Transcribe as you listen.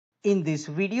In this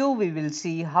video, we will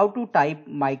see how to type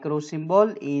micro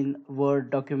symbol in Word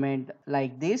document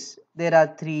like this. There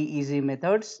are three easy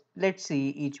methods. Let's see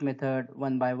each method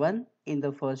one by one. In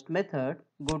the first method,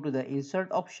 go to the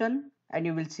insert option and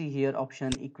you will see here option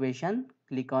equation.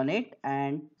 Click on it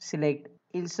and select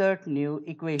insert new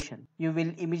equation. You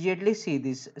will immediately see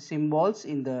these symbols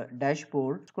in the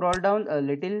dashboard. Scroll down a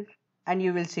little and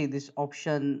you will see this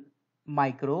option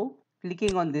micro.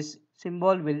 Clicking on this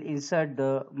symbol will insert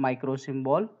the micro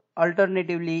symbol.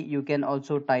 Alternatively, you can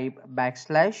also type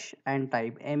backslash and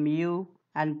type mu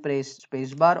and press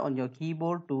spacebar on your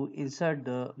keyboard to insert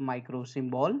the micro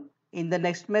symbol. In the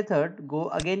next method, go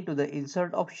again to the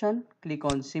insert option, click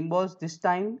on symbols this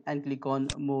time and click on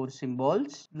more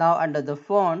symbols. Now under the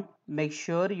font, make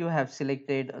sure you have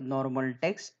selected normal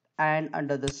text and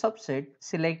under the subset,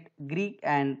 select Greek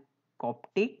and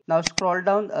Coptic. Now scroll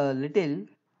down a little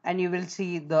and you will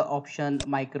see the option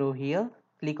micro here.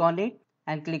 Click on it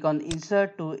and click on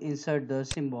insert to insert the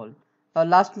symbol. The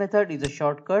last method is a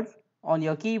shortcut. On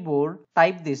your keyboard,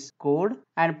 type this code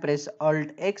and press Alt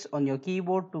X on your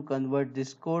keyboard to convert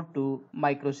this code to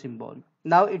micro symbol.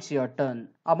 Now it's your turn.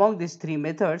 Among these three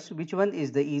methods, which one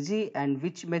is the easy and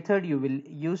which method you will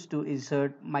use to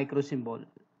insert micro symbol?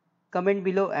 Comment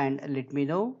below and let me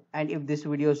know. And if this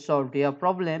video solved your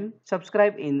problem,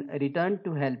 subscribe in return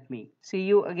to help me. See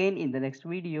you again in the next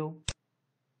video.